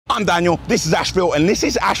I'm Daniel, this is Ashville, and this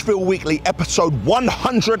is Ashville Weekly, episode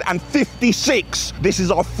 156. This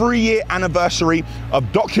is our 3-year anniversary of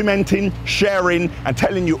documenting, sharing, and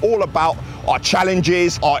telling you all about our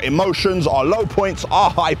challenges, our emotions, our low points, our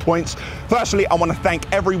high points. Firstly, I want to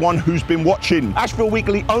thank everyone who's been watching. Ashville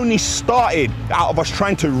Weekly only started out of us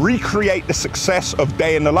trying to recreate the success of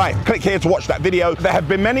Day in the Life. Click here to watch that video. There have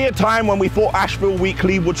been many a time when we thought Ashville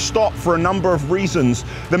Weekly would stop for a number of reasons.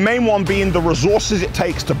 The main one being the resources it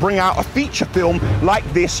takes to bring out a feature film like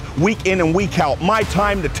this week in and week out. My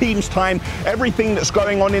time, the team's time, everything that's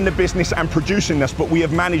going on in the business and producing this, but we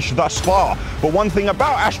have managed thus far. But one thing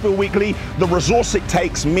about Ashville Weekly, the resource it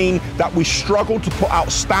takes mean that we struggle to put out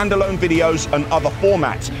standalone videos and other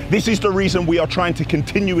formats. This is the reason we are trying to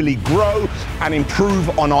continually grow and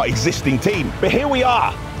improve on our existing team. But here we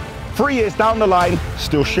are, 3 years down the line,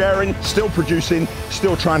 still sharing, still producing,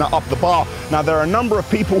 still trying to up the bar. Now, there are a number of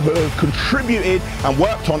people who have contributed and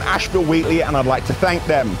worked on Ashville Weekly, and I'd like to thank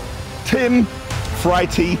them. Tim,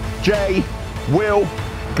 Frighty, Jay, Will,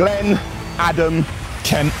 Glenn, Adam,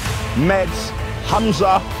 Kent, Meds,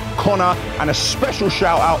 Hamza, Connor, and a special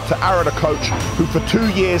shout out to Ara the coach, who for 2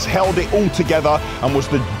 years held it all together and was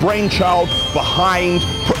the brainchild behind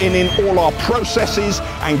putting in all our processes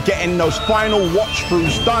and getting those final watch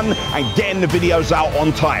throughs done and getting the videos out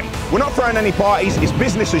on time. We're not throwing any parties, it's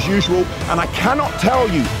business as usual, and I cannot tell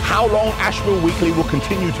you how long Ashville Weekly will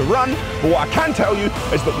continue to run, but what I can tell you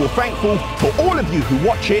is that we're thankful for all of you who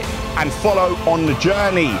watch it and follow on the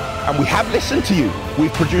journey. And we have listened to you.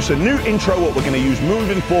 We've produced a new intro, what we're going to use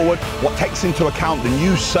moving forward, what takes into account the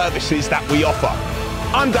new services that we offer.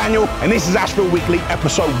 I'm Daniel, and this is Ashville Weekly,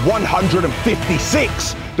 episode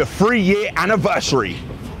 156, the 3-year anniversary.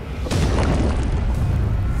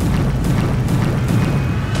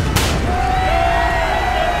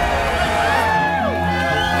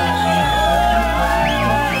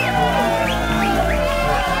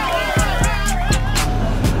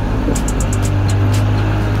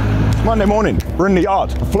 Monday morning, we're in the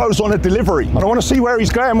yard. Flo's on a delivery. I don't want to see where he's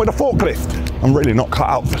going with a forklift. I'm really not cut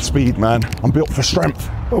out for speed, man. I'm built for strength.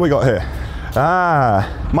 What we got here?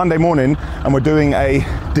 Monday morning, and we're doing a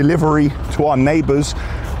delivery to our neighbors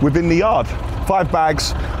within the yard. 5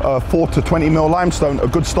 bags of 4 to 20 mil limestone, a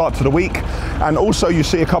good start to the week. And also, you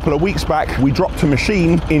see, a couple of weeks back, we dropped a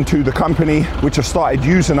machine into the company which have started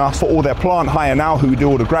using us for all their plant hire now, who we do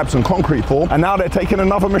all the grabs and concrete for. And now they're taking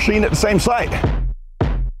another machine at the same site.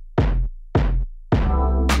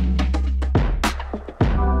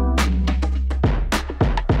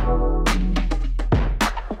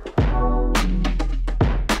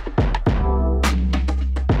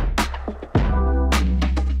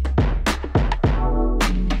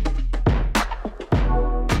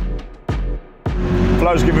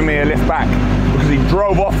 Flo's giving me a lift back because he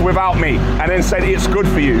drove off without me and then said it's good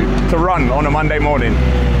for you to run on a Monday morning.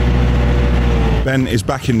 Ben is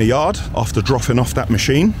back in the yard after dropping off that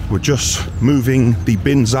machine. We're just moving the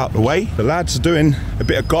bins out the way. The lads are doing a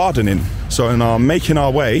bit of gardening. So we are making our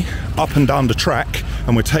way up and down the track,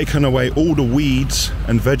 and we're taking away all the weeds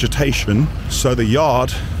and vegetation so the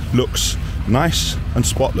yard looks nice and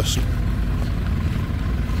spotless.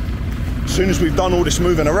 As soon as we've done all this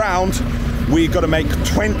moving around, we've got to make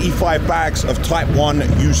 25 bags of type 1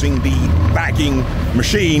 using the bagging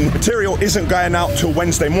machine. Material isn't going out till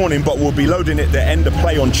Wednesday morning, but we'll be loading it the end of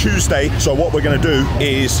play on Tuesday. So what we're going to do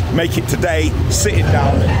is make it today, sit it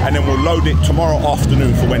down, and then we'll load it tomorrow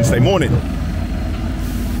afternoon for Wednesday morning.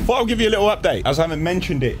 Thought I'll give you a little update, as I haven't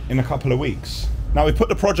mentioned it in a couple of weeks. Now, we put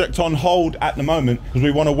the project on hold at the moment because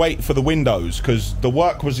we want to wait for the windows, because the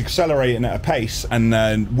work was accelerating at a pace, and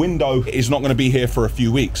the window is not going to be here for a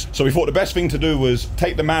few weeks. So we thought the best thing to do was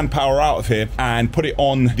take the manpower out of here and put it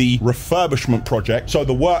on the refurbishment project, so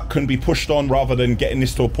the work can be pushed on rather than getting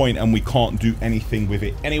this to a point and we can't do anything with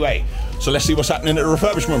it anyway. So let's see what's happening at the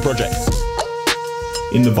refurbishment project.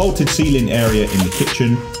 In the vaulted ceiling area in the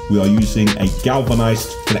kitchen, we are using a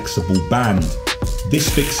galvanized flexible band. This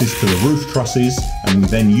fixes to the roof trusses, and we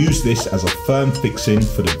then use this as a firm fixing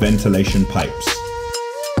for the ventilation pipes.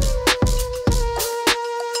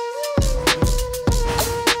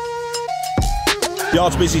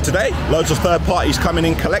 Yard's busy today, loads of third parties coming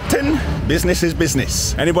in collecting. Business is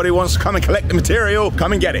business. Anybody wants to come and collect the material,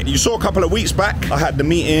 come and get it. You saw a couple of weeks back, I had the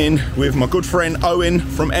meeting with my good friend Owen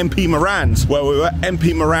from MP Moran's, where we were at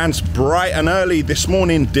MP Moran's bright and early this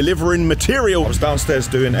morning delivering material. I was downstairs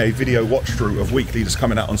doing a video watch through of Weekly that's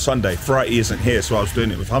coming out on Sunday. Friday isn't here, so I was doing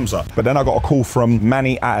it with Hamza. But then I got a call from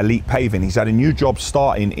Manny at Elite Paving. He's had a new job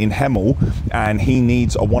starting in Hemel, and he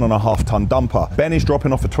needs a 1.5 ton dumper. Ben is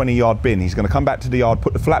dropping off a 20-yard bin. He's going to come back to the yard,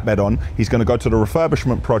 put the flatbed on. He's going to go to the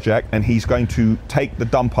refurbishment project and he's going to take the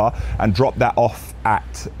dumper and drop that off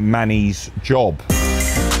at Manny's job.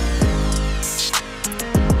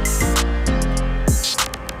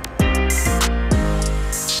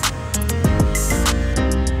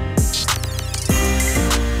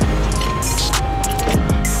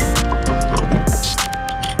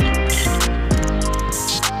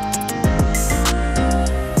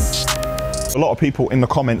 A lot of people in the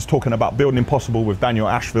comments talking about Building Impossible with Daniel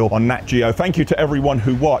Ashville on Nat Geo. Thank you to everyone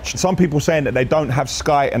who watched. Some people saying that they don't have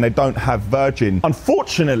Sky and they don't have Virgin.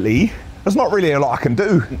 Unfortunately, there's not really a lot I can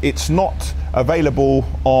do. It's not available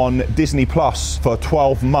on Disney Plus for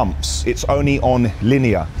 12 months. It's only on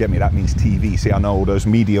linear. Get me? That means TV. See, I know all those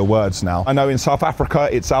media words now. I know in South Africa,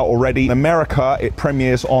 it's out already. In America, it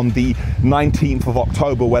premieres on the 19th of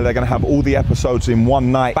October, where they're gonna have all the episodes in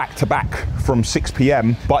one night, back to back from 6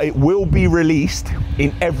 p.m. But it will be released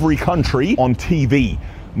in every country on TV,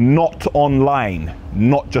 not online,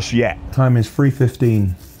 not just yet. Time is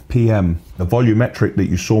 3:15 p.m. The volumetric that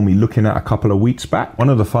you saw me looking at a couple of weeks back, one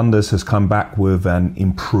of the funders has come back with an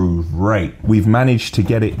improved rate. We've managed to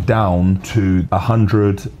get it down to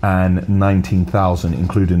 119,000,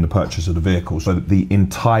 including the purchase of the vehicle. So the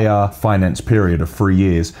entire finance period of 3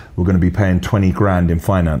 years, we're going to be paying 20 grand in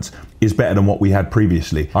finance. Is better than what we had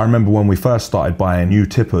previously. I remember when we first started buying new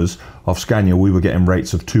tippers off Scania, we were getting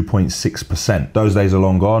rates of 2.6%. Those days are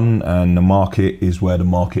long gone and the market is where the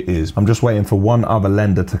market is. I'm just waiting for one other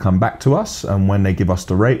lender to come back to us, and when they give us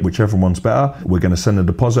the rate, whichever one's better, we're gonna send a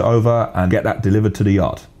deposit over and get that delivered to the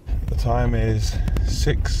yard. The time is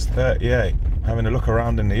 6:38. Having a look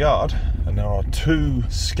around in the yard and there are 2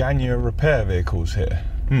 Scania repair vehicles here.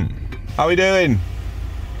 How are we doing?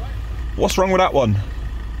 What's wrong with that one?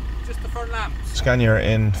 Just the front lamps. Scania are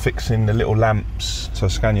in fixing the little lamps. So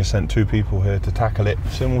Scania sent 2 people here to tackle it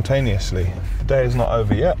simultaneously. The day is not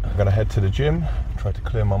over yet. I'm gonna head to the gym, try to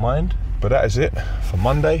clear my mind. But that is it for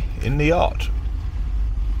Monday in the yard.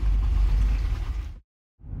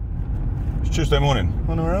 It's Tuesday morning.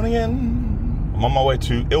 On around again. I'm on my way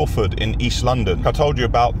to Ilford in East London. I told you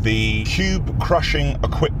about the cube crushing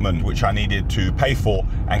equipment which I needed to pay for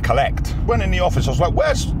and collect. Went in the office, I was like,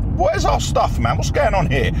 where's our stuff, man? What's going on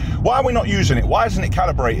here? Why are we not using it? Why isn't it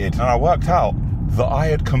calibrated? And I worked out that I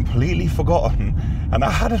had completely forgotten and I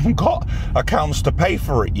hadn't got accounts to pay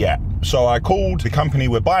for it yet. So I called the company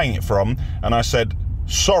we're buying it from and I said,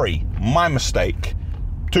 sorry, my mistake.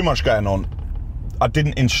 Too much going on. I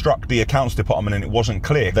didn't instruct the accounts department and it wasn't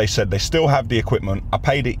clear. They said they still have the equipment. I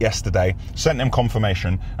paid it yesterday, sent them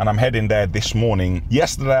confirmation, and I'm heading there this morning.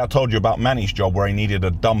 Yesterday I told you about Manny's job where he needed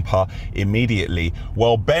a dumper immediately.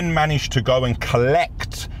 Well, Ben managed to go and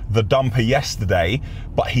collect the dumper yesterday,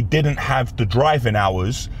 but he didn't have the driving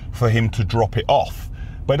hours for him to drop it off.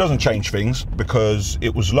 But it doesn't change things because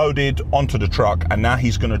it was loaded onto the truck and now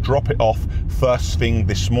he's going to drop it off first thing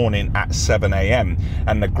this morning at 7 a.m.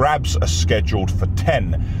 and the grabs are scheduled for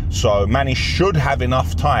 10. So Manny should have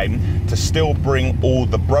enough time to still bring all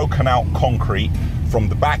the broken out concrete from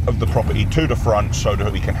the back of the property to the front so that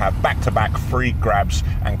we can have back-to-back 3 grabs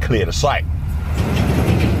and clear the site.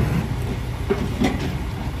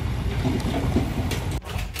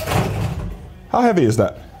 How heavy is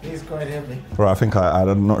that? It's quite heavy. Right, I think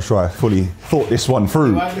I'm not sure I fully thought this one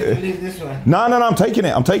through. Why did you leave this one? No, I'm taking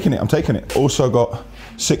it. Also got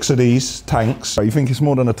 6 of these tanks. You think it's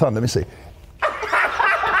more than a ton? Let me see.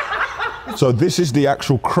 So this is the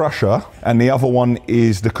actual crusher and the other one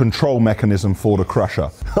is the control mechanism for the crusher.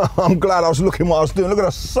 I'm glad I was looking what I was doing. Look at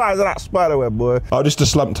the size of that spiderweb, boy. Oh, just a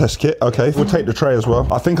slump test kit. Okay, we'll take the tray as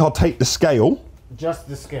well. I think I'll take the scale. Just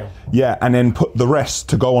the scale. Yeah, and then put the rest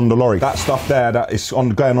to go on the lorry. That stuff there, that is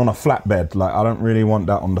going on a flatbed. Like, I don't really want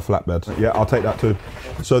that on the flatbed. Yeah, I'll take that too.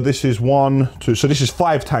 So this is 1, 2, so this is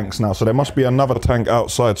 5 tanks now. So there must be another tank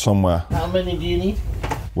outside somewhere. How many do you need?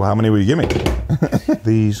 Well, how many will you give me?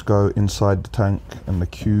 These go inside the tank and the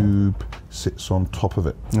cube sits on top of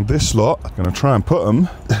it. And this lot, I'm gonna try and put them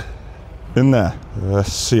in there.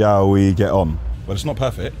 Let's see how we get on. Well, it's not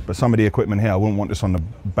perfect, but some of the equipment here, I wouldn't want this on the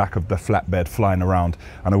back of the flatbed flying around,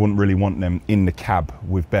 and I wouldn't really want them in the cab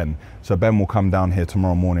with Ben. So Ben will come down here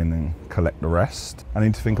tomorrow morning and collect the rest. I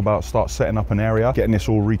need to think about start setting up an area, getting this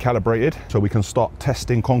all recalibrated so we can start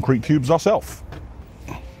testing concrete cubes ourselves.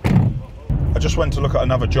 I just went to look at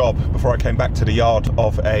another job before I came back to the yard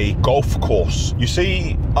of a golf course. You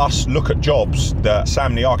see us look at jobs that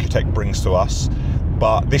Sam the architect brings to us.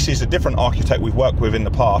 but this is a different architect we've worked with in the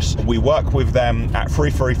past. We work with them at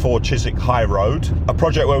 334 Chiswick High Road, a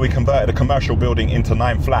project where we converted a commercial building into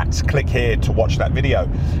 9 flats. Click here to watch that video.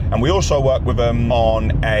 And we also work with them on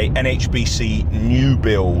a NHBC new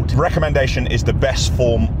build. Recommendation is the best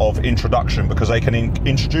form of introduction because they can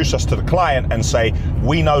introduce us to the client and say,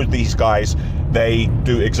 we know these guys, they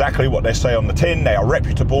do exactly what they say on the tin, they are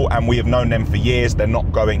reputable, and we have known them for years, they're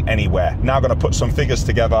not going anywhere. Now I'm going to put some figures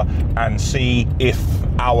together and see if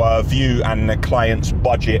our view and the client's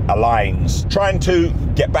budget aligns. Trying to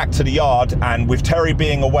get back to the yard, and with Terry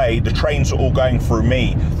being away, the trains are all going through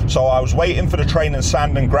me. So I was waiting for the train and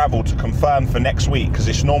sand and gravel to confirm for next week, because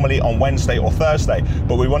it's normally on Wednesday or Thursday,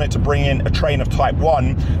 but we wanted to bring in a train of type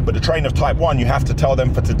 1, but the train of type 1 you have to tell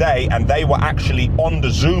them for today, and they were actually on the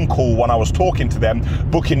Zoom call when I was talking to them,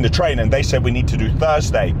 booking the train, and they said we need to do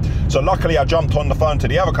Thursday. So luckily I jumped on the phone to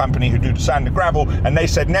the other company who do the sand and gravel, and they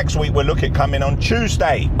said next week we're looking at coming on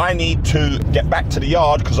Tuesday. I need to get back to the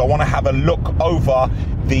yard because I want to have a look over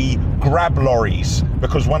the grab lorries,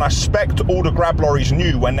 because when I spec'd all the grab lorries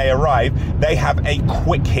new when they arrive, they have a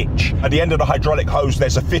quick hitch. At the end of the hydraulic hose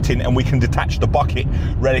there's a fitting and we can detach the bucket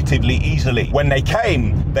relatively easily. When they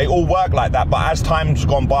came, they all work like that, but as time's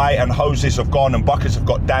gone by and hoses have gone and buckets have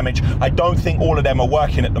got damaged, I don't think all of them are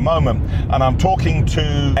working at the moment. And I'm talking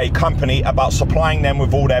to a company about supplying them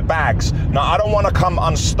with all their bags. Now I don't want to come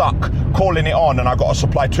unstuck calling it on and I've got to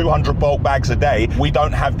supply 200 bulk bags a day. We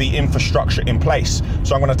don't have the infrastructure in place.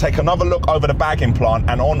 So I'm going to take another look over the bagging plant,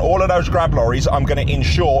 and on all of those grab lorries I'm going to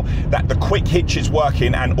ensure that the quick hitch is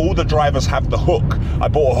working and all the drivers have the hook. I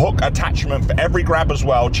bought a hook attachment for every grab as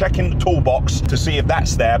well, checking the toolbox to see if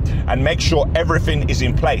that's there and make sure everything is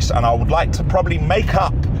in place. And I would like to probably make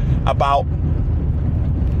up about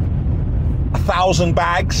 1,000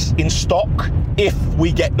 bags in stock if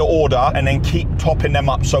we get the order, and then keep topping them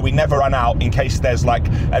up so we never run out in case there's like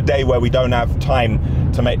a day where we don't have time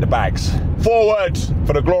to make the bags. Forward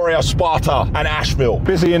for the glory of Sparta and Ashville.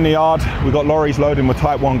 Busy in the yard. We've got lorries loading with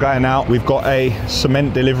type 1 going out. We've got a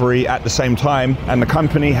cement delivery at the same time, and the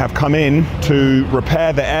company have come in to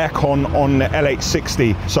repair the aircon on the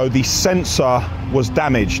L860. So the sensor was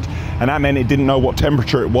damaged, and that meant it didn't know what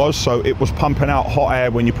temperature it was, so it was pumping out hot air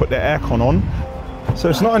when you put the aircon on. So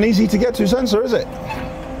it's not an easy to get to sensor, is it?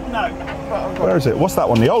 No. Where is it? What's that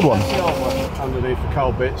one? The old one? That's the old one. Underneath the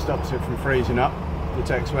cold bit, stops it from freezing up.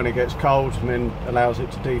 Detects when it gets cold and then allows it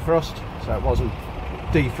to defrost. So it wasn't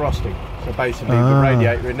defrosting. So basically the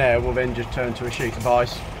radiator in there will then just turn to a sheet of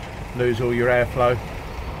ice, lose all your airflow,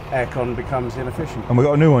 aircon becomes inefficient. And we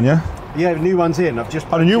got a new one, yeah? Yeah, the new one's in. I've just.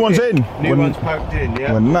 Oh, the new one's in? New one's poked in,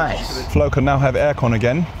 yeah. Well, nice. Flo can now have aircon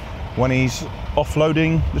again when he's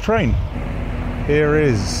offloading the train. Here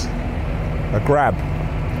is a grab.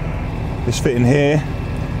 This fit in here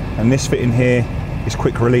and this fit in here is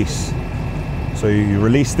quick release. So you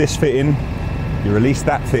release this fitting, you release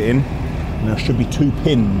that fitting, and there should be 2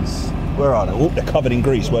 pins. Where are they? Oh, they're covered in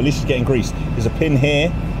grease. Well, at least it's getting greased. There's a pin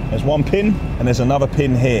here, there's one pin, and there's another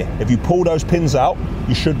pin here. If you pull those pins out,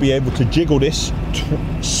 you should be able to jiggle this,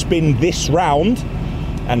 spin this round,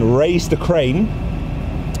 and raise the crane,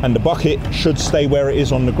 and the bucket should stay where it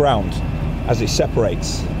is on the ground as it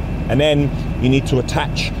separates. And then you need to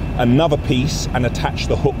attach another piece and attach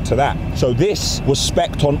the hook to that. So this was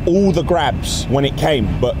spec'd on all the grabs when it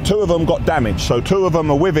came, but 2 of them got damaged. So 2 of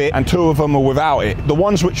them are with it and 2 of them are without it. The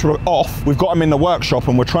ones which were off, we've got them in the workshop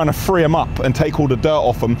and we're trying to free them up and take all the dirt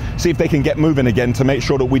off them, see if they can get moving again to make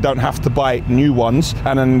sure that we don't have to buy new ones.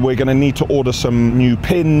 And then we're gonna need to order some new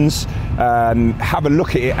pins and have a look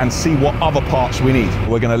at it and see what other parts we need.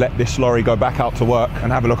 We're gonna let this lorry go back out to work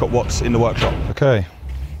and have a look at what's in the workshop. Okay,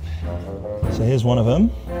 so here's one of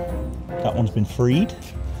them. That one's been freed.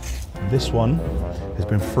 This one has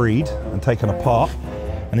been freed and taken apart.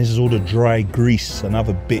 And this is all the dry grease and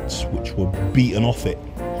other bits which were beaten off it.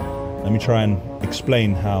 Let me try and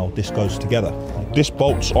explain how this goes together. This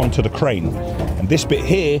bolts onto the crane, and this bit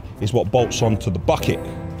here is what bolts onto the bucket.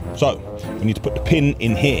 So we need to put the pin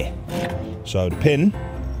in here. So the pin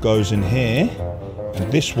goes in here,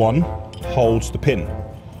 and this one holds the pin.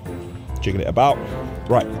 Jiggle it about.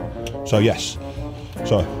 Right. So yes.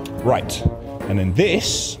 So right, and then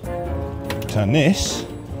this, turn this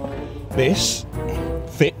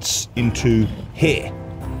fits into here.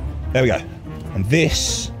 There we go. And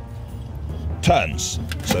this turns.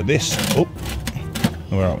 So this, oh,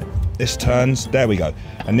 where are we? This turns, there we go.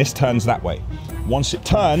 And this turns that way. Once it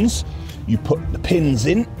turns, you put the pins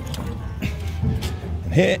in.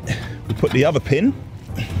 And here, we put the other pin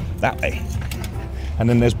that way. And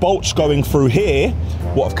then there's bolts going through here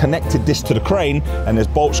what have connected this to the crane, and there's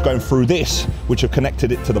bolts going through this, which have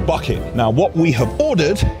connected it to the bucket. Now, what we have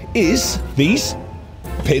ordered is these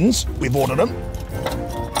pins. We've ordered them.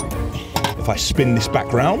 If I spin this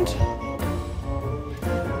back round,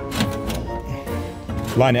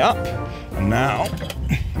 line it up, and now,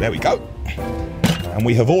 there we go. And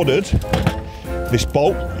we have ordered this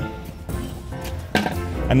bolt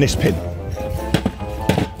and this pin.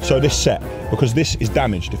 So this set, because this is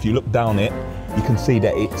damaged, if you look down it, you can see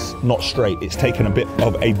that it's not straight. It's taken a bit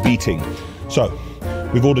of a beating. So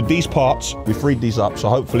we've ordered these parts, we freed these up, so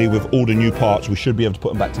hopefully with all the new parts, we should be able to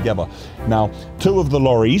put them back together. Now, 2 of the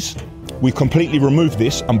lorries, we've completely removed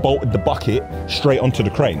this and bolted the bucket straight onto the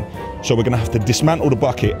crane. So we're gonna have to dismantle the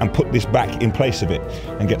bucket and put this back in place of it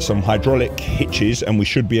and get some hydraulic hitches, and we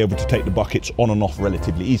should be able to take the buckets on and off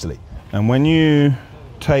relatively easily. And when you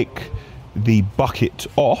take the bucket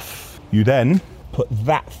off, you then put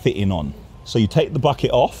that fitting on. So you take the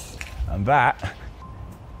bucket off and that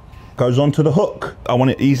goes onto the hook. I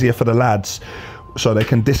want it easier for the lads so they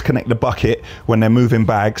can disconnect the bucket when they're moving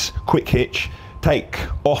bags. Quick hitch, take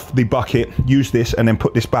off the bucket, use this, and then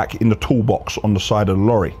put this back in the toolbox on the side of the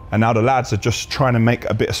lorry. And now the lads are just trying to make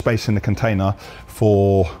a bit of space in the container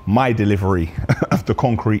for my delivery of the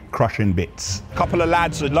concrete crushing bits. A couple of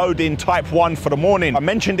lads are loading Type 1 for the morning. I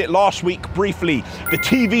mentioned it last week briefly, the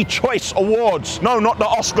TV Choice Awards. No, not the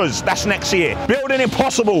Oscars, that's next year. Building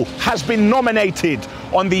Impossible has been nominated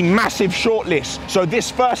on the massive shortlist. So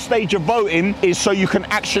this first stage of voting is so you can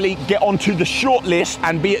actually get onto the shortlist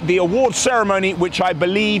and be at the awards ceremony, which I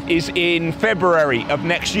believe is in February of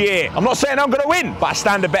next year. I'm not saying I'm gonna win, but I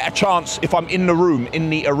stand a better chance if I'm in the room,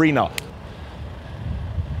 in the arena.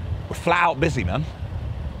 We're flat out busy, man.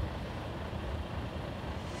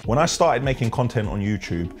 When I started making content on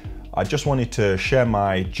YouTube, I just wanted to share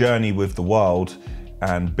my journey with the world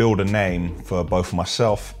and build a name for both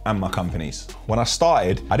myself and my companies. When I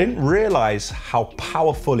started, I didn't realize how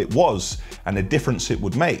powerful it was and the difference it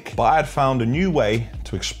would make, but I had found a new way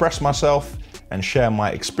to express myself and share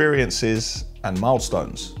my experiences and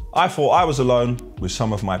milestones. I thought I was alone with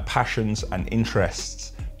some of my passions and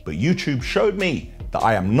interests, but YouTube showed me that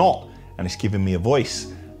I am not, and it's given me a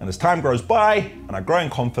voice. And as time goes by and I grow in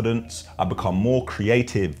confidence, I become more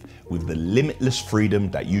creative with the limitless freedom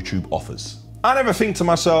that YouTube offers. I never think to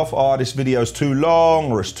myself, oh, this video is too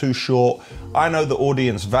long or it's too short. I know the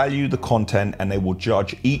audience value the content and they will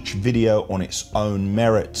judge each video on its own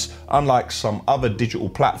merits, unlike some other digital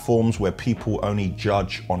platforms where people only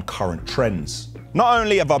judge on current trends. Not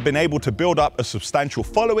only have I been able to build up a substantial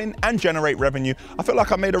following and generate revenue, I feel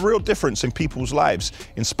like I made a real difference in people's lives,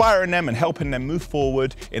 inspiring them and helping them move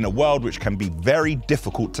forward in a world which can be very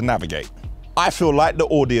difficult to navigate. I feel like the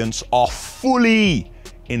audience are fully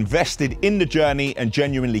invested in the journey and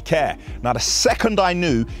genuinely care. Now, the second I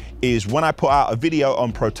knew is when I put out a video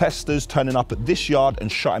on protesters turning up at this yard and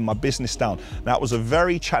shutting my business down. That was a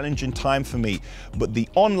very challenging time for me, but the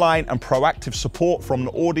online and proactive support from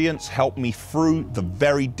the audience helped me through the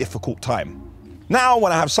very difficult time. Now,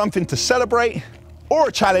 when I have something to celebrate or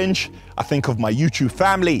a challenge, I think of my YouTube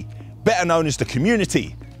family, better known as the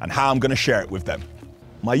community, and how I'm gonna share it with them.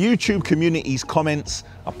 My YouTube community's comments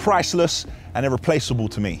are priceless and irreplaceable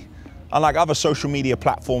to me. Unlike other social media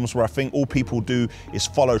platforms where I think all people do is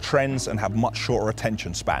follow trends and have much shorter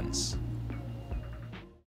attention spans.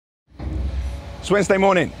 It's Wednesday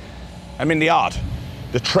morning. I'm in the yard.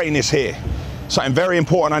 The train is here. Something very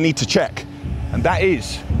important I need to check, and that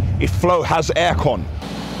is if Flo has aircon.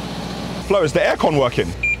 Flo, is the aircon working?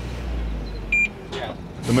 Yeah.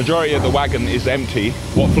 The majority of the wagon is empty.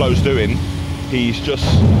 What Flo's doing, he's just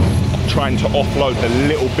trying to offload the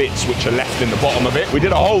little bits which are left in the bottom of it. We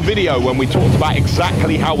did a whole video when we talked about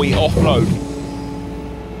exactly how we offload.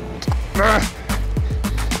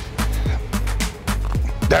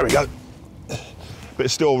 There we go. But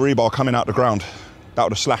it's still rebar coming out the ground. That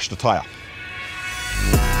would have slashed the tyre.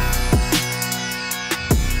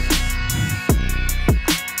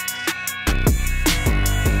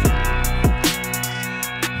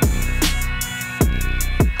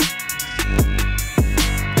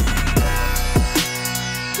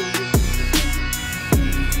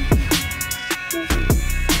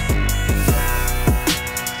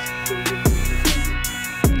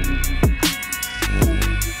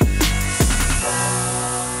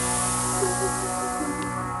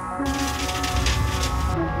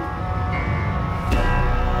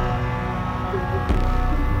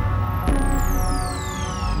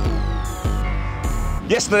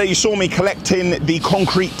 Yesterday you saw me collecting the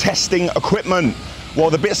concrete testing equipment. Well,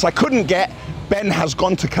 the bits I couldn't get, Ben has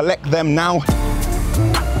gone to collect them now.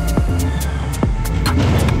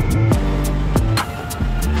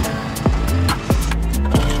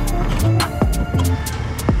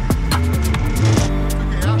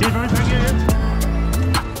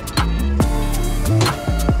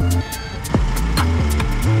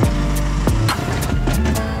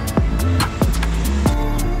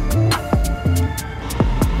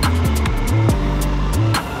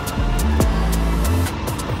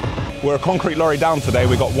 We're a concrete lorry down today.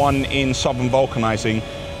 We got one in Southern Vulcanizing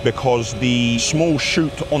because the small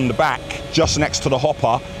chute on the back, just next to the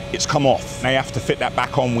hopper, it's come off. They have to fit that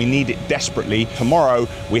back on. We need it desperately. Tomorrow,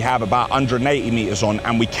 we have about 180 meters on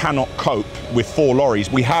and we cannot cope with 4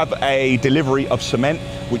 lorries. We have a delivery of cement,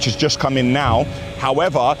 which has just come in now.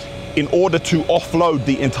 However, in order to offload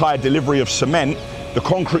the entire delivery of cement,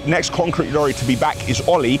 the next concrete lorry to be back is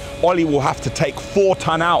Ollie. Ollie will have to take 4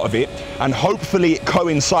 ton out of it, and hopefully it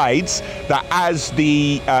coincides that as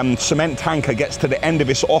the cement tanker gets to the end of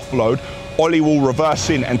its offload, Ollie will reverse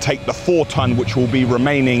in and take the 4 ton, which will be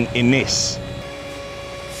remaining in this.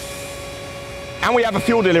 And we have a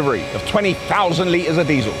fuel delivery of 20,000 litres of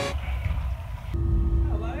diesel.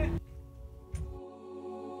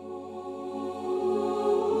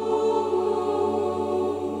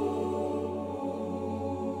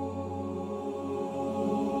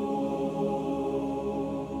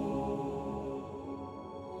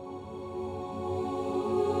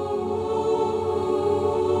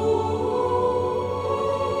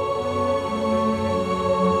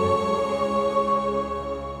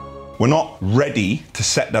 We're not ready to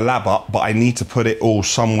set the lab up, but I need to put it all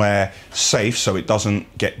somewhere safe so it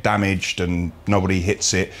doesn't get damaged and nobody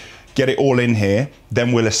hits it. Get it all in here,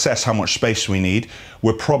 then we'll assess how much space we need.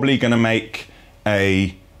 We're probably gonna make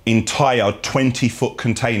an entire 20-foot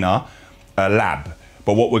container a lab.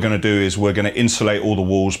 But what we're gonna do is we're gonna insulate all the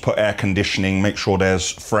walls, put air conditioning, make sure there's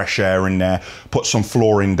fresh air in there, put some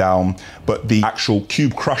flooring down, but the actual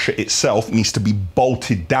cube crusher itself needs to be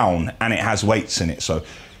bolted down and it has weights in it. So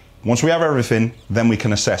once we have everything, then we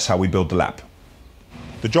can assess how we build the lab.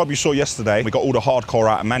 The job you saw yesterday, we got all the hardcore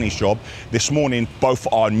out of Manny's job. This morning, both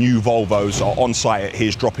our new Volvos are on site at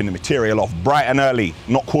his, dropping the material off bright and early,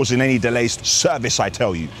 not causing any delays. Service, I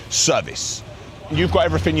tell you, service. You've got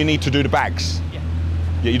everything you need to do the bags?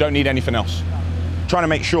 Yeah, you don't need anything else? Trying to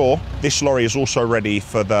make sure this lorry is also ready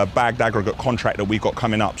for the bagged aggregate contract that we've got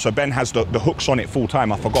coming up. So Ben has the hooks on it full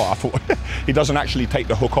time. I forgot, I thought he doesn't actually take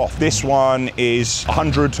the hook off. This one is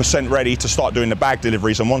 100% ready to start doing the bag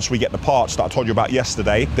deliveries. And once we get the parts that I told you about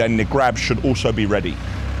yesterday, then the grab should also be ready.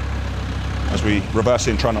 As we reverse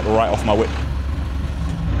in, try not to write off my whip.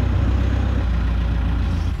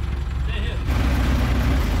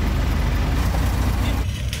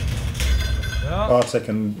 Our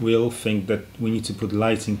second will think that we need to put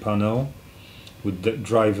lighting panel with the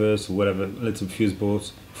drivers or whatever, little fuse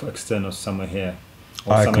boards for externals somewhere here.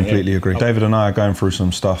 I completely agree. David and I are going through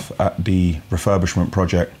some stuff at the refurbishment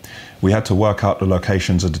project. We had to work out the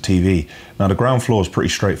locations of the TV. Now the ground floor is pretty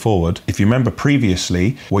straightforward. If you remember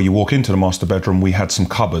previously, where you walk into the master bedroom, we had some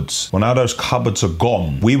cupboards. Well, now those cupboards are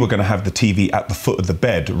gone. We were gonna have the TV at the foot of the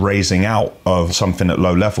bed, raising out of something at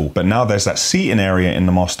low level. But now there's that seating area in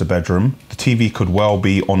the master bedroom. The TV could well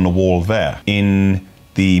be on the wall there. In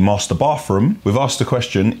the master bathroom, we've asked the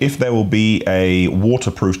question, if there will be a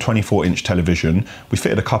waterproof 24-inch television, we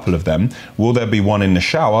fitted a couple of them, will there be one in the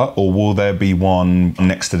shower or will there be one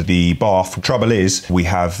next to the bath? The trouble is, we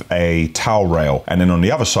have a towel rail, and then on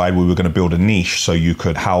the other side, we were going to build a niche so you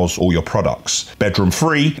could house all your products. Bedroom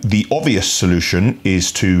 3, the obvious solution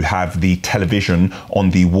is to have the television on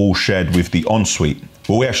the wall shed with the ensuite.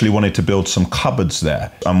 Well, we actually wanted to build some cupboards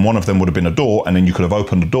there, and one of them would have been a door, and then you could have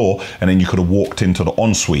opened the door and then you could have walked into the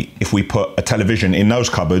ensuite. If we put a television in those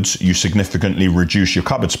cupboards, you significantly reduce your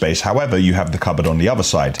cupboard space. However, you have the cupboard on the other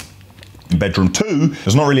side. In bedroom 2,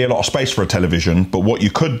 there's not really a lot of space for a television, but what you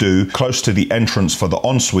could do, close to the entrance for the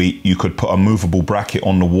ensuite, you could put a movable bracket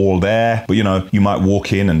on the wall there, but you know, you might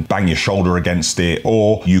walk in and bang your shoulder against it,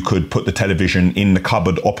 or you could put the television in the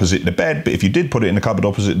cupboard opposite the bed, but if you did put it in the cupboard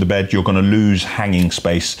opposite the bed, you're gonna lose hanging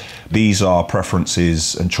space. These are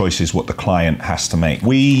preferences and choices what the client has to make.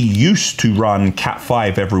 We used to run Cat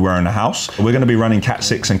 5 everywhere in the house. We're gonna be running Cat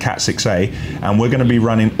 6 and Cat 6A, and we're gonna be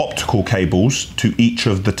running optical cables to each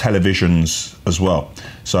of the televisions as well.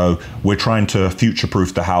 So we're trying to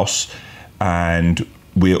future-proof the house, and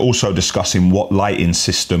we're also discussing what lighting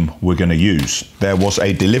system we're going to use. There was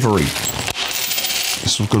a delivery.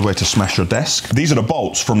 This is a good way to smash your desk. These are the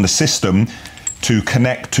bolts from the system to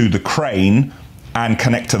connect to the crane and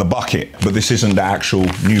connect to the bucket, but this isn't the actual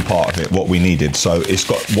new part of it, what we needed. So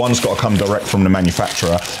one's got to come direct from the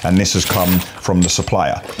manufacturer, and this has come from the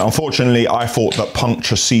supplier. Unfortunately, I thought that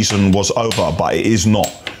puncture season was over, but it is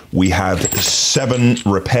not. We have 7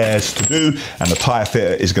 repairs to do, and the tyre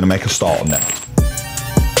fitter is going to make a start on them.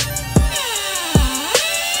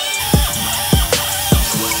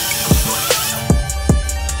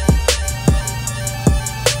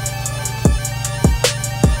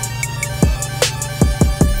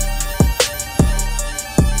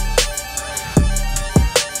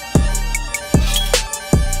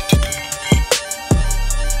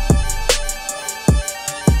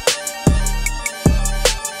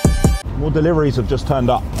 More deliveries have just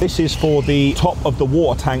turned up. This is for the top of the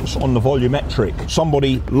water tanks on the volumetric.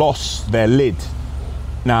 Somebody lost their lid.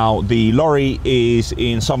 Now, the lorry is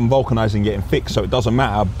in Southern Vulcanizing getting fixed, so it doesn't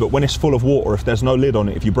matter, but when it's full of water, if there's no lid on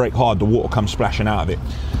it, if you brake hard, the water comes splashing out of it.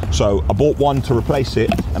 So I bought one to replace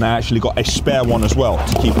it, and I actually got a spare one as well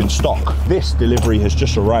to keep in stock. This delivery has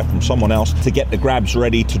just arrived from someone else to get the grabs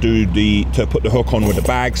ready to to put the hook on with the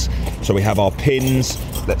bags. So we have our pins.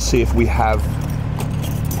 Let's see if we have,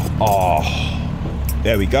 oh,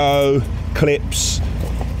 there we go, clips,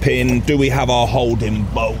 pin. Do we have our holding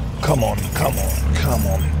bolt? Come on, come on, come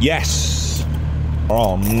on. Yes.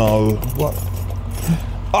 Oh no. What?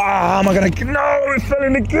 Ah, am I gonna? No, it fell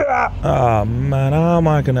in the gap. Oh man, how am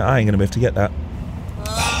I gonna? I ain't gonna be able to get that.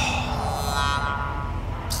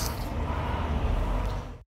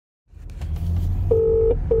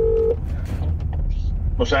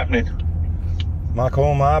 What's happening?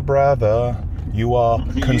 Michael, my brother. You are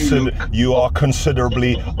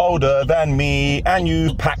considerably older than me, and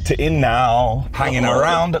you've packed it in now. Hanging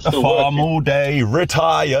around at the farm all day,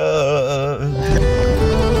 retired.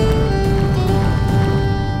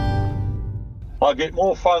 I get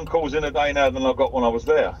more phone calls in a day now than I got when I was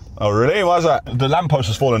there. Oh really? Why's that? The lamppost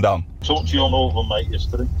has fallen down. Talked to your northern mate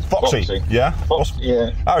yesterday. Foxy. Yeah?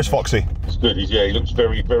 Yeah. How is Foxy? It's good. He looks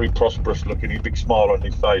very, very prosperous looking. He's a big smile on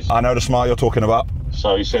his face. I know the smile you're talking about.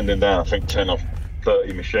 So he's sending down, I think, 10 or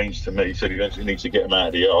 30 machines to me. He said he needs to get them out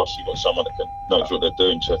of the arse. You've got someone that knows what they're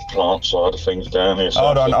doing to plant side of things down here. So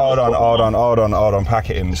hold on, pack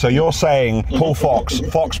it in. So you're saying Paul Fox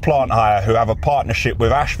Plant Hire, who have a partnership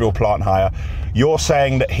with Ashville Plant Hire, you're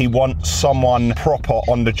saying that he wants someone proper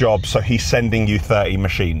on the job, so he's sending you 30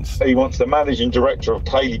 machines? He wants the managing director of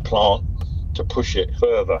Cayley Plant to push it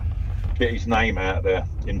further. Get his name out there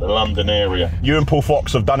in the London area. You and Paul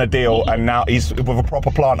Fox have done a deal, and now he's with a proper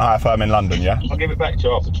plant hire firm in London, yeah? I'll give it back to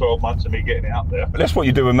you after 12 months of me getting it up there. But that's what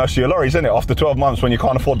you do with most of your lorries, isn't it? After 12 months, when you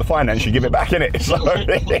can't afford the finance, you give it back, innit? So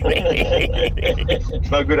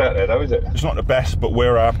it's no good out there, though, is it? It's not the best, but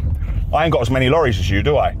we're... I ain't got as many lorries as you,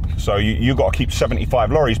 do I? So you got to keep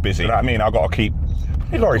 75 lorries busy. You know what I mean? I've got to keep... How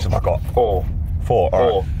many lorries have I got? Four. All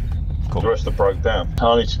right. Cool. The rest are broke down.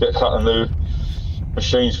 I need to get a couple of new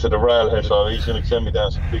machines for the railhead, so he's going to send me down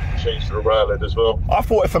some big machines for the railhead as well. I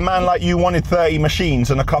thought if a man like you wanted 30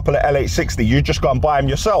 machines and a couple of L860, you'd just go and buy them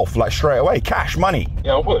yourself, like straight away, cash, money.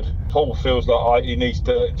 Yeah, I would. Paul feels like he needs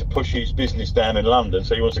to push his business down in London,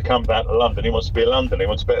 so he wants to come down to London. He wants to be a Londoner. He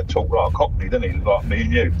wants to better talk like a Cockney, doesn't he? Like me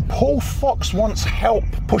and you. Paul Fox wants help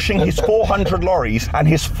pushing his 400 lorries and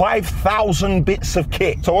his 5,000 bits of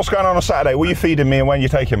kit. So what's going on Saturday? What are you feeding me and when are you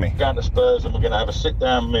taking me? Going to Spurs and we're going to have a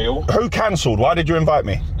sit-down meal. Who cancelled? Why did you invite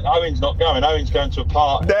me? Owen's not going. Owen's going to a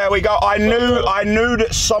party. There we go. I knew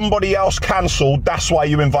that somebody else cancelled. That's why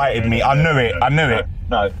you invited me. I knew it.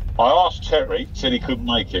 No. I asked Terry, said he couldn't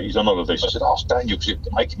make it, he's on holiday. So I said, ask Daniel, because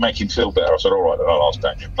it make him feel better. I said, all right, then I'll ask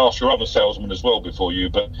Daniel. Ask your other salesman as well before you,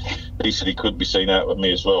 but he said he couldn't be seen out with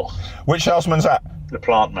me as well. Which salesman's that? The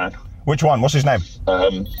plant man. Which one? What's his name?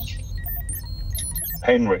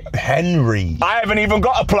 Henry. I haven't even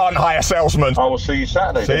got a plant hire salesman. I will see you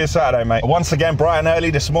Saturday. See you Saturday, mate. Once again, bright and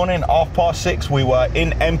early this morning, 6:30, we were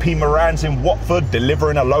in MP Moran's in Watford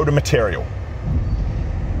delivering a load of material.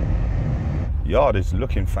 Yard is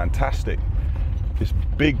looking fantastic. This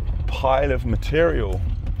big pile of material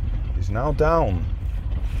is now down.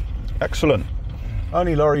 Excellent.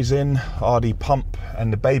 Only lorries in are the pump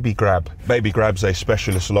and the baby grab. Baby grab's a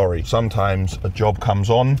specialist lorry. Sometimes a job comes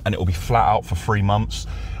on and it'll be flat out for 3 months,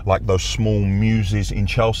 like those small muses in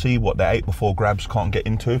Chelsea, what the 8x4 grabs can't get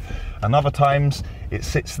into. And other times it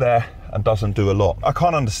sits there and doesn't do a lot. I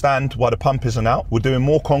can't understand why the pump isn't out. We're doing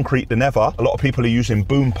more concrete than ever. A lot of people are using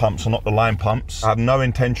boom pumps and not the line pumps. I have no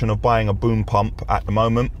intention of buying a boom pump at the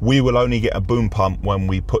moment. We will only get a boom pump when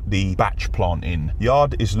we put the batch plant in.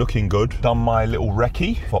 Yard is looking good. Done my little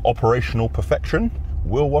recce for operational perfection.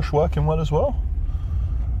 Wheel wash working well as well.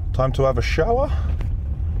 Time to have a shower.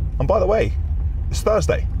 And by the way, it's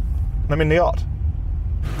Thursday and I'm in the yard.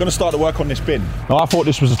 I'm gonna start the work on this bin. Now I thought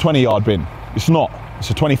this was a 20-yard bin. It's not. It's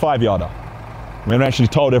a 25-yarder. We haven't actually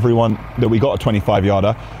told everyone that we got a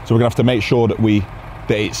 25-yarder, so we're gonna have to make sure that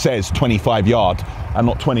it says 25-yard and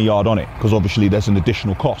not 20-yard on it, because obviously there's an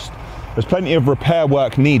additional cost. There's plenty of repair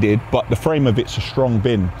work needed, but the frame of it's a strong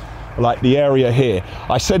bin. Like the area here.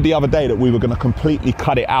 I said the other day that we were gonna completely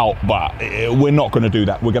cut it out, but we're not gonna do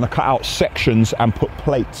that. We're gonna cut out sections and put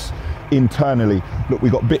plates internally. Look,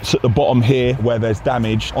 we've got bits at the bottom here where there's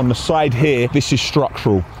damage. On the side here, this is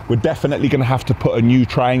structural. We're definitely going to have to put a new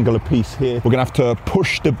triangular piece here. We're going to have to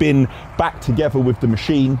push the bin back together with the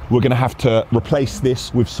machine. We're going to have to replace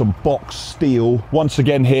this with some box steel. Once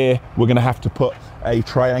again here, we're going to have to put a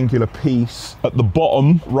triangular piece at the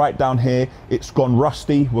bottom. Right down here, it's gone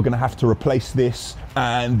rusty. We're going to have to replace this.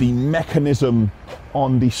 And the mechanism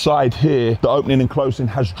on the side here, the opening and closing,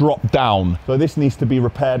 has dropped down. So this needs to be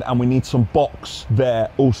repaired, and we need some box there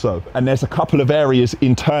also. And there's a couple of areas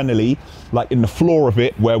internally, like in the floor of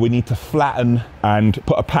it, where we need to flatten and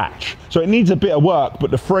put a patch. So it needs a bit of work,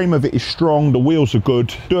 but the frame of it is strong, the wheels are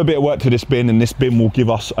good. Do a bit of work to this bin, and this bin will give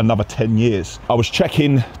us another 10 years. I was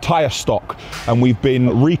checking tire stock, and we've been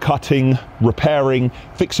recutting, repairing,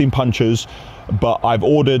 fixing punctures, but I've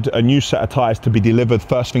ordered a new set of tires to be delivered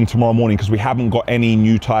first thing tomorrow morning, because we haven't got any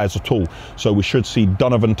new tires at all. So we should see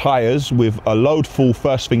Donovan tires with a load full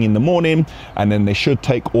first thing in the morning, and then they should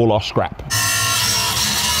take all our scrap.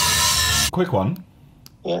 Quick one.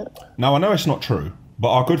 Yeah. Now, I know it's not true,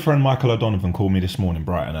 but our good friend Michael O'Donovan called me this morning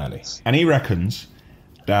bright and early, and he reckons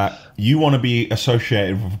that you want to be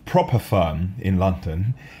associated with a proper firm in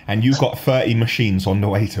London, and you've got 30 machines on the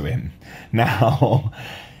way to him. Now,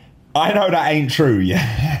 I know that ain't true,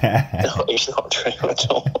 yeah. No, it's not true at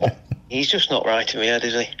all. He's just not right in my head,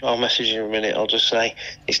 is he? I'll message him in a minute. I'll just say,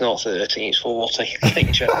 it's not 30, it's 40.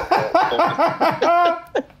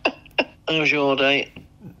 How's your day?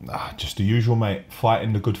 Just the usual, mate.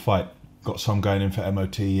 Fighting the good fight. Got some going in for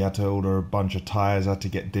MOT. Had to order a bunch of tyres. Had to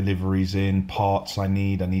get deliveries in. Parts I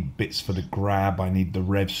need bits for the grab. I need the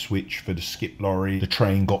rev switch for the skip lorry. The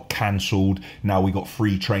train got cancelled. Now we got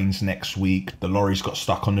 3 trains next week. The lorries got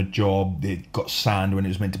stuck on the job. It got sand when it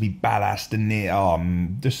was meant to be ballast and it.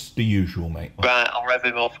 Just the usual, mate. Right, I'll rev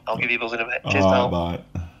him up. I'll give you a buzz in a bit. Cheers, bye.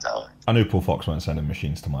 I knew Paul Fox weren't sending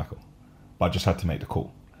machines to Michael, but I just had to make the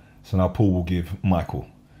call. So now Paul will give Michael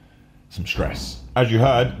some stress. As you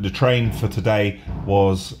heard, the train for today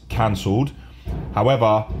was cancelled.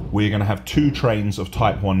 However, we're going to have 2 trains of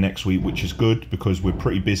Type 1 next week, which is good because we're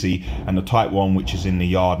pretty busy, and the Type 1, which is in the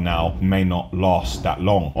yard now, may not last that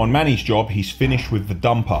long. On Manny's job, he's finished with the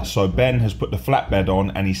dumper, so Ben has put the flatbed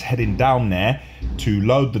on and he's heading down there to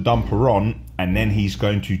load the dumper on, and then he's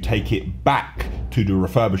going to take it back to the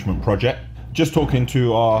refurbishment project. Just talking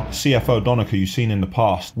to our CFO Donica, you've seen in the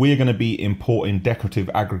past, we're going to be importing decorative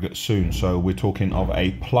aggregates soon. So we're talking of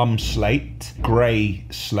a plum slate, grey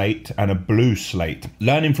slate and a blue slate.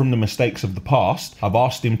 Learning from the mistakes of the past, I've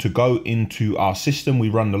asked him to go into our system we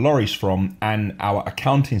run the lorries from and our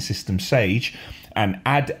accounting system Sage and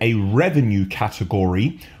add a revenue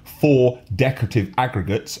category for decorative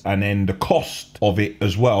aggregates and then the cost of it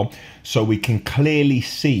as well, so we can clearly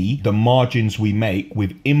see the margins we make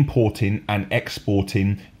with importing and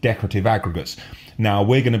exporting decorative aggregates. Now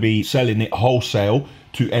we're going to be selling it wholesale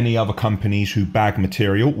to any other companies who bag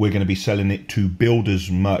material. We're going to be selling it to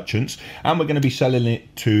builders, merchants, and we're going to be selling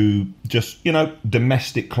it to just, you know,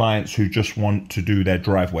 domestic clients who just want to do their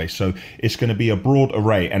driveway. So it's going to be a broad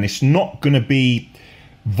array, and it's not going to be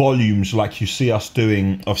volumes like you see us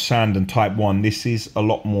doing of sand and Type 1. This is a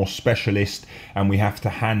lot more specialist, and we have to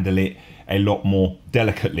handle it a lot more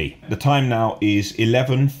delicately. The time now is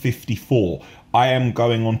 11:54. I am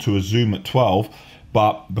going on to a Zoom at 12,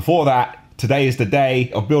 but before that, today is the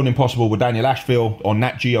day of Building Possible with Daniel Ashville on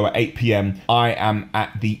Nat Geo at 8 p.m. I am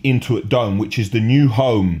at the Intuit Dome, which is the new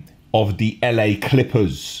home of the LA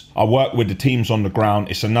Clippers. I work with the teams on the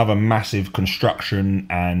ground. It's another massive construction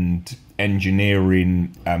and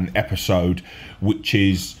engineering episode, which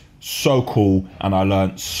is so cool, and I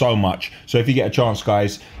learned so much. So if you get a chance,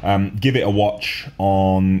 guys, give it a watch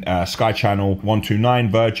on Sky Channel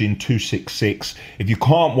 129, Virgin 266. If you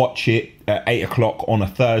can't watch it at 8 o'clock on a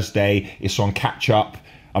Thursday, it's on catch up.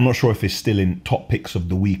 I'm not sure if it's still in top picks of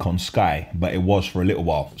the week on Sky, but it was for a little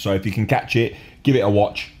while. So if you can catch it, give it a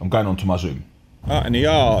watch. I'm going on to my Zoom. Out in the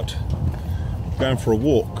yard, going for a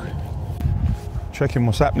walk, checking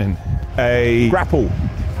what's happening. A grapple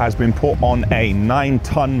has been put on a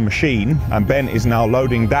 9-ton machine, and Ben is now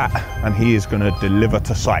loading that, and he is going to deliver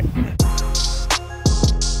to site.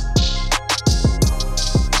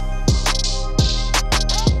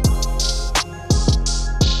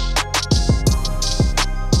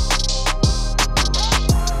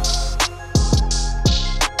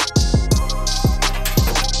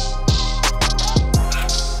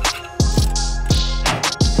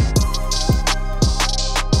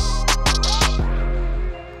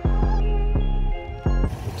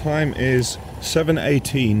 Time is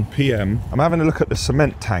 7:18 p.m. I'm having a look at the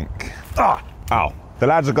cement tank. Ow. The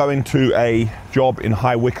lads are going to a job in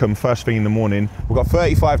High Wycombe first thing in the morning. We've got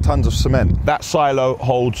 35 tons of cement. That silo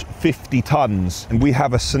holds 50 tons, and we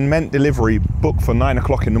have a cement delivery booked for 9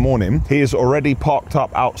 o'clock in the morning. He is already parked up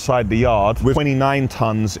outside the yard with 29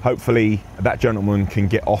 tons. Hopefully that gentleman can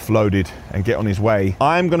get offloaded and get on his way.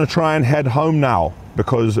 I'm gonna try and head home now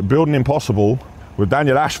because Building Impossible with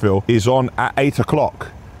Daniel Ashville is on at 8 o'clock.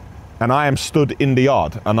 And I am stood in the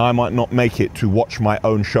yard and I might not make it to watch my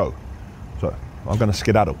own show. So I'm gonna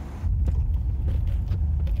skedaddle.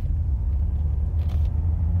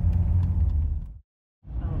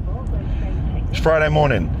 It's Friday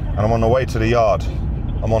morning and I'm on the way to the yard.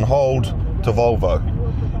 I'm on hold to Volvo.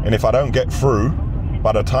 And if I don't get through,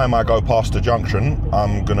 by the time I go past the junction,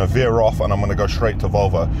 I'm gonna veer off and I'm gonna go straight to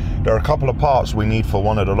Volvo. There are a couple of parts we need for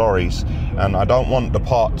one of the lorries, and I don't want the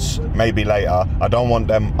parts maybe later. I don't want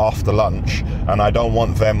them after lunch, and I don't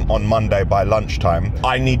want them on Monday by lunchtime.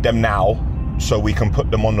 I need them now, so we can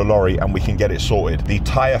put them on the lorry and we can get it sorted. The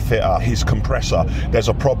tyre fitter, his compressor, there's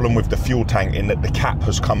a problem with the fuel tank in that the cap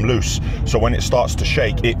has come loose. So when it starts to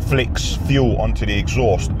shake, it flicks fuel onto the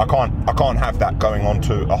exhaust. I can't have that going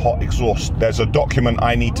onto a hot exhaust. There's a document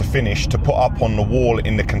I need to finish to put up on the wall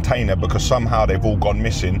in the container because somehow they've all gone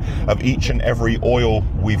missing, of each and every oil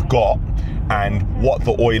we've got and what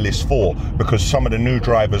the oil is for, because some of the new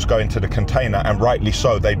drivers go into the container, and rightly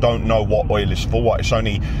so, they don't know what oil is for what. It's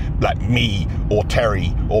only like me or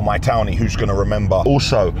Terry or my townie who's going to remember.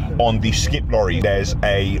 Also on the skip lorry there's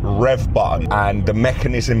a rev button, and the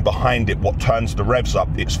mechanism behind it, what turns the revs up,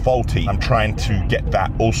 it's faulty. I'm trying to get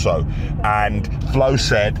that also. And Flo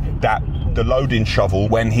said that the loading shovel,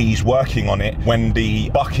 when he's working on it, when the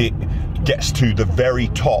bucket gets to the very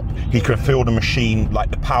top, he can feel the machine,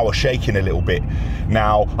 like the power shaking a little bit.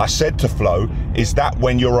 Now, I said to Flo, is that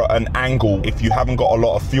when you're at an angle, if you haven't got a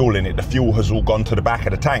lot of fuel in it, the fuel has all gone to the back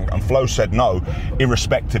of the tank? And Flo said no,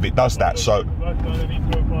 irrespective, it does that. So,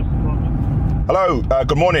 hello,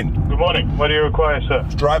 good morning. Good morning. What do you require, sir?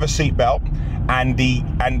 Driver seat belt and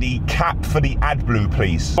the cap for the AdBlue,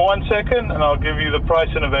 please. 1 second, and I'll give you the price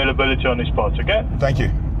and availability on these parts, okay? Thank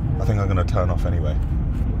you. I think I'm going to turn off anyway.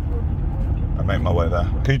 I make my way there.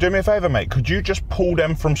 Could you do me a favour, mate? Could you just pull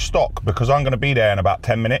them from stock, because I'm going to be there in about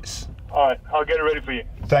 10 minutes? All right, I'll get it ready for you.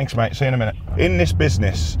 Thanks, mate. See you in a minute. In this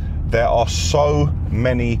business, there are so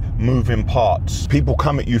many moving parts. People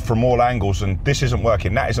come at you from all angles, and this isn't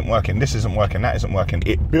working, that isn't working, this isn't working, that isn't working.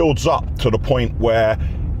 It builds up to the point where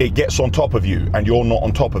it gets on top of you and you're not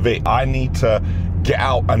on top of it. I need to get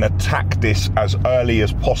out and attack this as early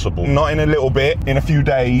as possible. Not in a little bit, in a few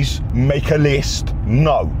days, make a list.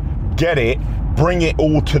 No, get it, bring it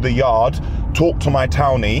all to the yard, talk to my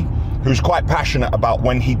townie, who's quite passionate about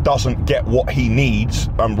when he doesn't get what he needs,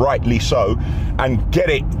 and rightly so, and get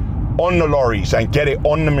it on the lorries and get it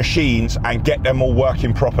on the machines and get them all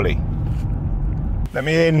working properly. Let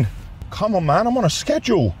me in. Come on, man, I'm on a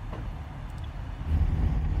schedule.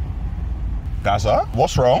 Dazza,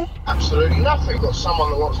 what's wrong? Absolutely nothing. Got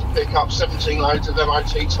someone that wants to pick up 17 loads of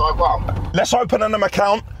MOT Type 1. Let's open an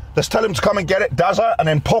account. Let's tell him to come and get it, Dazza, and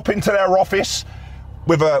then pop into their office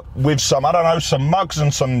with some, I don't know, some mugs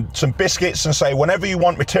and some biscuits, and say, whenever you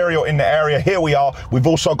want material in the area, here we are. We've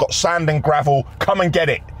also got sand and gravel. Come and get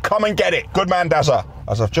it. Come and get it. Good man, Dazza.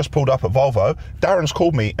 As I've just pulled up at Volvo, Darren's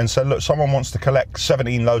called me and said, look, someone wants to collect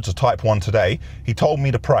 17 loads of Type 1 today. He told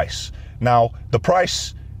me the price. Now, the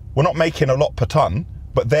price, we're not making a lot per ton,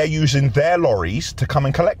 but they're using their lorries to come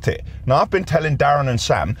and collect it. Now, I've been telling Darren and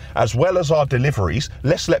Sam, as well as our deliveries,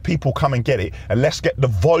 let's let people come and get it, and let's get the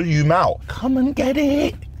volume out. Come and get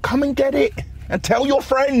it. Come and get it. And tell your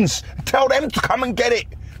friends. Tell them to come and get it.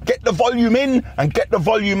 Get the volume in and get the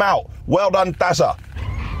volume out. Well done, Dazza.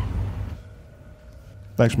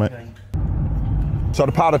 Thanks, mate. So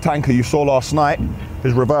the powder tanker you saw last night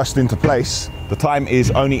is reversed into place. The time is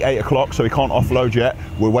only 8 o'clock, so we can't offload yet.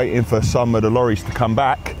 We're waiting for some of the lorries to come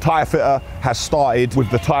back. Tyre fitter has started with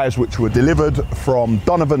the tyres which were delivered from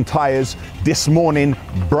Donovan Tyres this morning,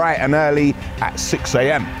 bright and early at 6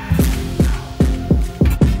 a.m.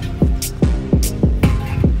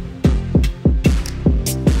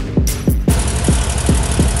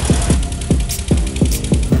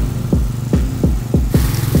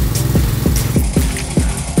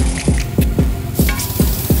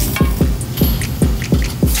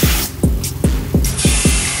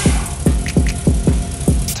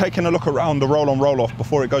 Taking a look around the roll-on roll-off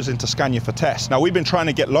before it goes into Scania for test. Now, we've been trying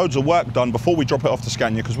to get loads of work done before we drop it off to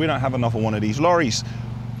Scania because we don't have another one of these lorries.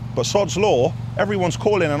 But sod's law, everyone's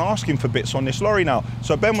calling and asking for bits on this lorry now.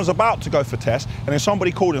 So Ben was about to go for test, and then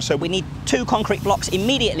somebody called and said, we need 2 concrete blocks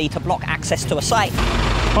immediately to block access to a site.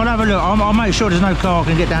 I'll have a look. I'll make sure there's no car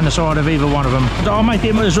can get down the side of either one of them. I'll make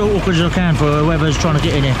it as awkward as I can for whoever's trying to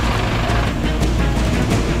get in here.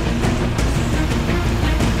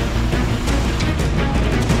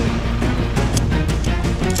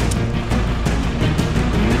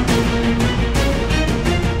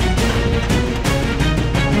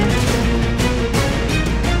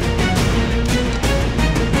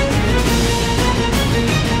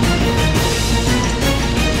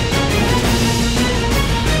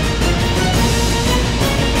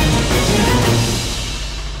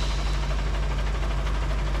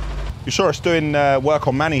 You saw us doing work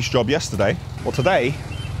on Manny's job yesterday. Well, today,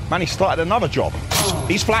 Manny started another job.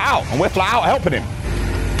 He's flat out, and we're flat out helping him.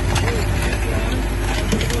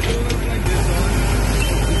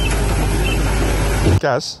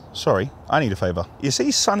 Gaz, sorry, I need a favour. You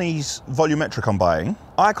see Sonny's volumetric I'm buying?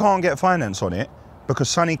 I can't get finance on it because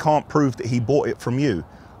Sonny can't prove that he bought it from you.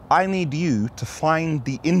 I need you to find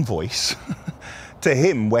the invoice to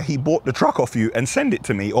him where he bought the truck off you and send it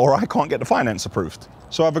to me, or I can't get the finance approved.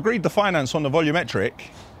 So I've agreed the finance on the volumetric,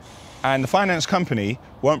 and the finance company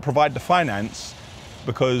won't provide the finance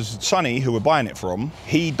because Sonny, who we're buying it from,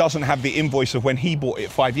 he doesn't have the invoice of when he bought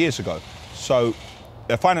it 5 years ago. So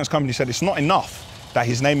the finance company said it's not enough that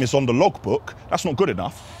his name is on the logbook. That's not good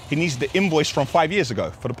enough. He needs the invoice from 5 years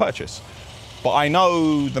ago for the purchase. But I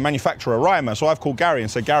know the manufacturer, Rymer, so I've called Gary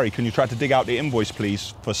and said, Gary, can you try to dig out the invoice,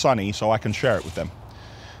 please, for Sonny so I can share it with them?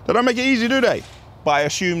 They don't make it easy, do they? But I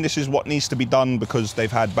assume this is what needs to be done because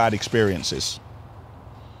they've had bad experiences.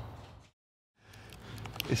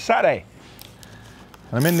 It's Saturday,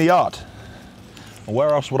 and I'm in the yard. And where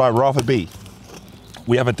else would I rather be?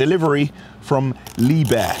 We have a delivery from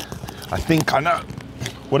Liebherr. I think I know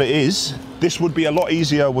what it is. This would be a lot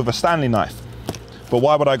easier with a Stanley knife. But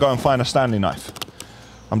why would I go and find a Stanley knife?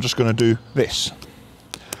 I'm just gonna do this.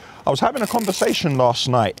 I was having a conversation last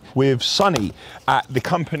night with Sonny at the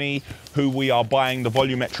company who we are buying the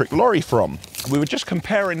volumetric lorry from. We were just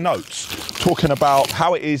comparing notes, talking about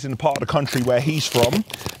how it is in the part of the country where he's from,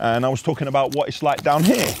 and I was talking about what it's like down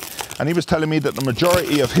here. And he was telling me that the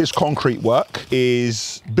majority of his concrete work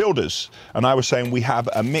is builders. And I was saying we have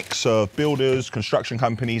a mix of builders, construction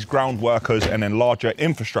companies, ground workers, and then larger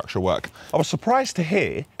infrastructure work. I was surprised to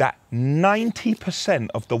hear that 90%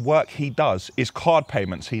 of the work he does is card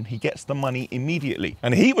payments. He gets the money immediately.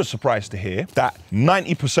 And he was surprised to hear that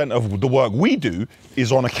 90% of the work we do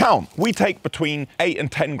is on account. We take between 8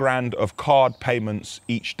 and 10 grand of card payments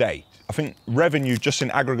each day. I think revenue just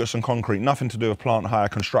in aggregates and concrete, nothing to do with plant hire,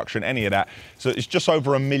 construction, any of that. So it's just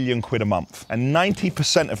over £1 million a month. And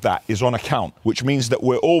 90% of that is on account, which means that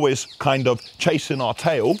we're always kind of chasing our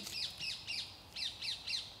tail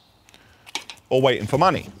or waiting for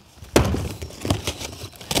money.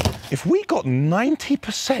 If we got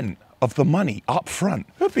 90% of the money up front,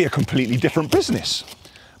 it would be a completely different business.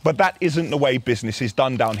 But that isn't the way business is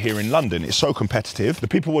done down here in London. It's so competitive. The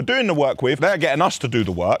people we're doing the work with, they're getting us to do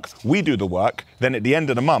the work. We do the work. Then at the end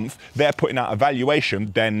of the month, they're putting out a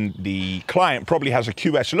valuation. Then the client probably has a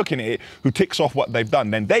QS looking at it who ticks off what they've done.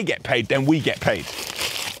 Then they get paid, then we get paid.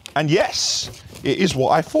 And yes, it is what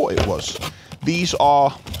I thought it was. These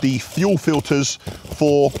are the fuel filters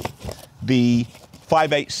for the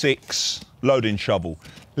 586 loading shovel.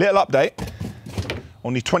 Little update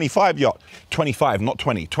on the 25 yard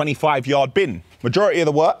bin. Majority of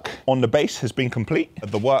the work on the base has been complete.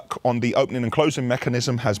 The work on the opening and closing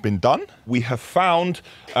mechanism has been done. We have found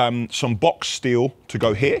some box steel to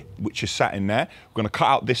go here, which is sat in there. We're gonna cut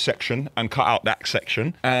out this section and cut out that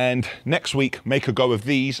section. And next week, make a go of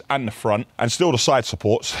these and the front and still the side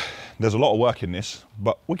supports. There's a lot of work in this,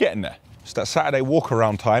 but we're getting there. It's that Saturday walk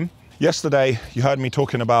around time. Yesterday, you heard me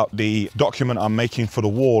talking about the document I'm making for the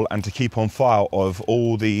wall and to keep on file of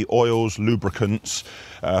all the oils, lubricants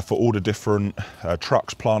for all the different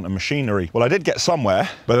trucks, plant and machinery. Well, I did get somewhere,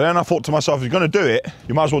 but then I thought to myself, if you're gonna do it,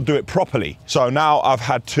 you might as well do it properly. So now I've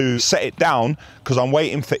had to set it down because I'm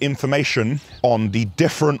waiting for information on the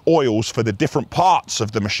different oils for the different parts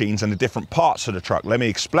of the machines and the different parts of the truck. Let me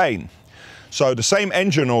explain. So the same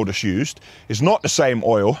engine oil that's used is not the same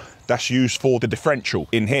oil that's used for the differential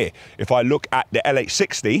in here. If I look at the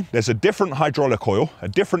LH60, there's a different hydraulic oil, a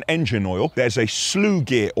different engine oil, there's a slew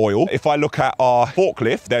gear oil. If I look at our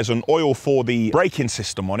forklift, there's an oil for the braking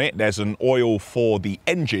system on it, there's an oil for the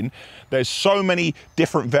engine. There's so many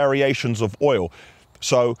different variations of oil.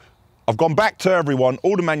 So I've gone back to everyone,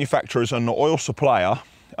 all the manufacturers and the oil supplier.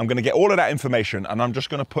 I'm gonna get all of that information and I'm just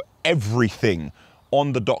gonna put everything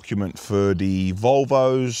on the document for the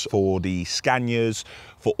Volvos, for the Scanias,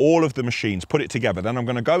 for all of the machines, put it together. Then I'm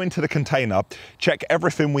going to go into the container, check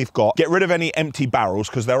everything we've got, get rid of any empty barrels,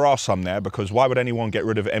 because there are some there, because why would anyone get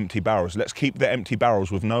rid of empty barrels? Let's keep the empty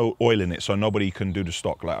barrels with no oil in it so nobody can do the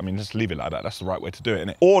stock. Like, I mean, just leave it like that. That's the right way to do it,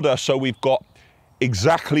 innit? Order so we've got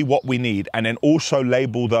exactly what we need, and then also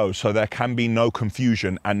label those so there can be no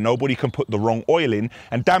confusion and nobody can put the wrong oil in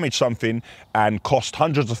and damage something and cost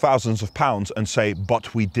hundreds of thousands of pounds and say,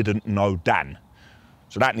 but we didn't know Dan.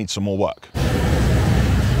 So that needs some more work.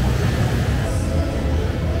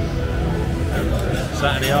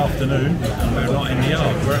 Saturday afternoon and we're not in the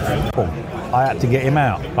yard. I had to get him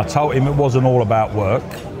out. I told him it wasn't all about work,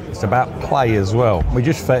 it's about play as well. We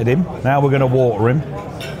just fed him, now we're going to water him,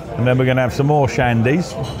 and then we're going to have some more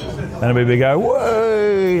shandies, and then we go,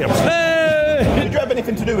 way! Did you have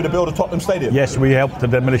anything to do with the build of Tottenham Stadium? Yes, we helped the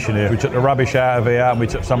demolition here. We took the rubbish out of here, and we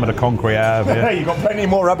took some of the concrete out of here. You've got plenty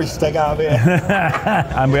more rubbish to take out of here.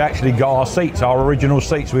 And we actually got our seats, our original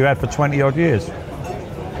seats we've had for 20 odd years.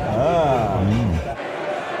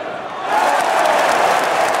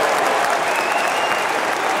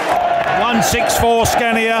 164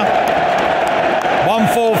 Scania,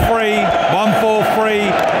 143,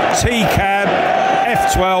 143, T-cab,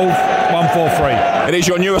 F12, 143. Are these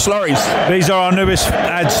your newest lorries? These are our newest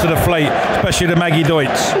adds to the fleet, especially the Maggie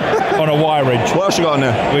Deutz on a wire ridge. What else you got on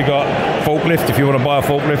there? We got forklift if you want to buy a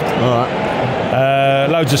forklift. All right.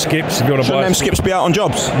 Loads of skips if you want to buy. Shouldn't them skips be out on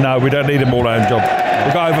jobs? No, we don't need them all out on job.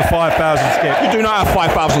 We've got over 5,000 skips. You do not have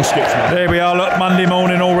 5,000 skips, man. There we are, look, Monday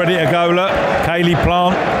morning all ready to go, look. Cayley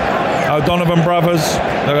Plant, O'Donovan Brothers.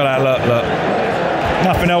 Look at that, look.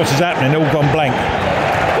 Nothing else is happening, all gone blank.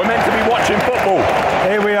 We're meant to be watching football.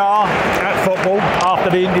 Here we are at football after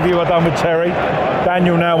the interview I've done with Terry.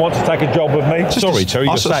 Daniel now wants to take a job with me. Sorry, Terry,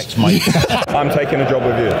 you're sacked, mate. I'm taking a job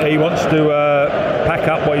with you. He wants to pack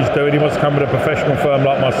up what he's doing. He wants to come with a professional firm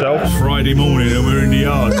like myself. Friday morning and we're in the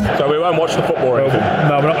yard. So we won't watch the football, right?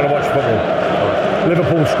 No, we're not going to watch football.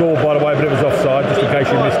 Liverpool scored, by the way, but it was offside, just in case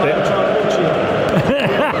you missed it.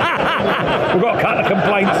 We've got a couple of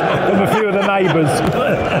complaints from a few of the neighbours.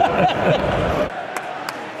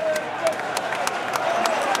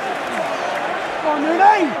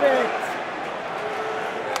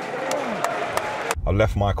 I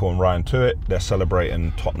left Michael and Ryan to it. They're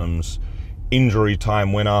celebrating Tottenham's injury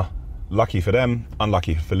time winner. Lucky for them,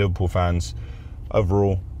 unlucky for Liverpool fans.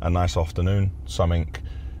 Overall, a nice afternoon. Something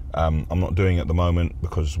I'm not doing at the moment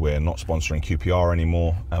because we're not sponsoring QPR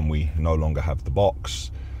anymore and we no longer have the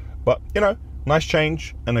box. But, you know, nice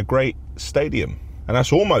change and a great stadium. And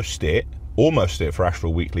that's almost it for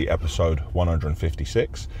Ashville Weekly episode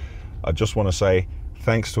 156. I just want to say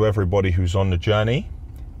thanks to everybody who's on the journey.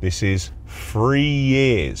 This is 3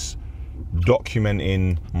 years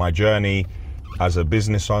documenting my journey as a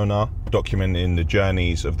business owner, documenting the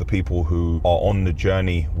journeys of the people who are on the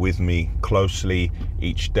journey with me closely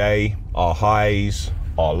each day, our highs,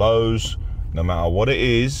 our lows, no matter what it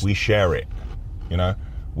is, we share it, you know?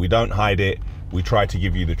 We don't hide it, we try to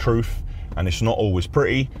give you the truth, and it's not always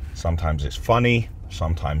pretty. Sometimes it's funny,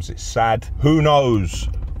 sometimes it's sad. Who knows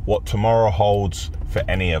what tomorrow holds for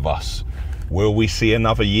any of us? Will we see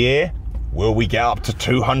another year? Will we get up to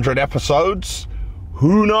 200 episodes?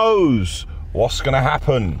 Who knows what's gonna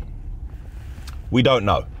happen? We don't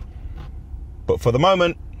know. But for the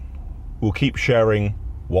moment, we'll keep sharing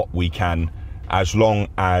what we can as long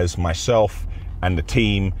as myself and the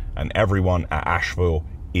team and everyone at Ashville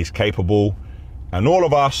is capable. And all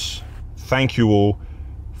of us, thank you all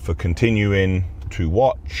for continuing to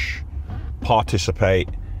watch, participate,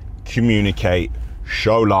 communicate,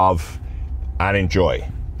 show love, and enjoy.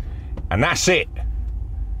 And that's it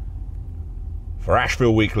for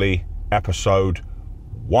Ashville Weekly episode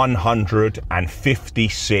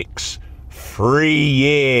 156. 3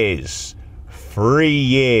 years. 3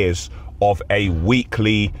 years of a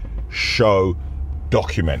weekly show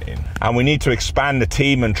documenting. And we need to expand the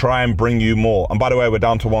team and try and bring you more. And by the way, we're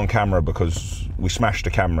down to one camera because we smashed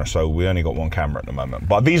the camera, so we only got one camera at the moment.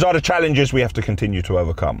 But these are the challenges we have to continue to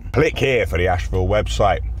overcome. Click here for the Ashville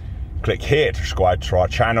website. Click here to subscribe to our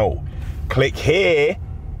channel. Click here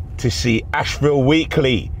to see Ashville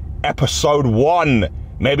Weekly episode 1.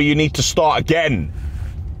 Maybe you need to start again.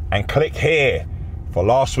 And click here for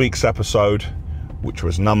last week's episode, which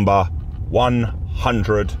was number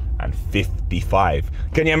 155.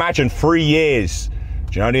 Can you imagine 3 years?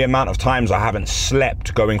 Do you know the amount of times I haven't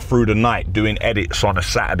slept going through the night doing edits on a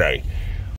Saturday?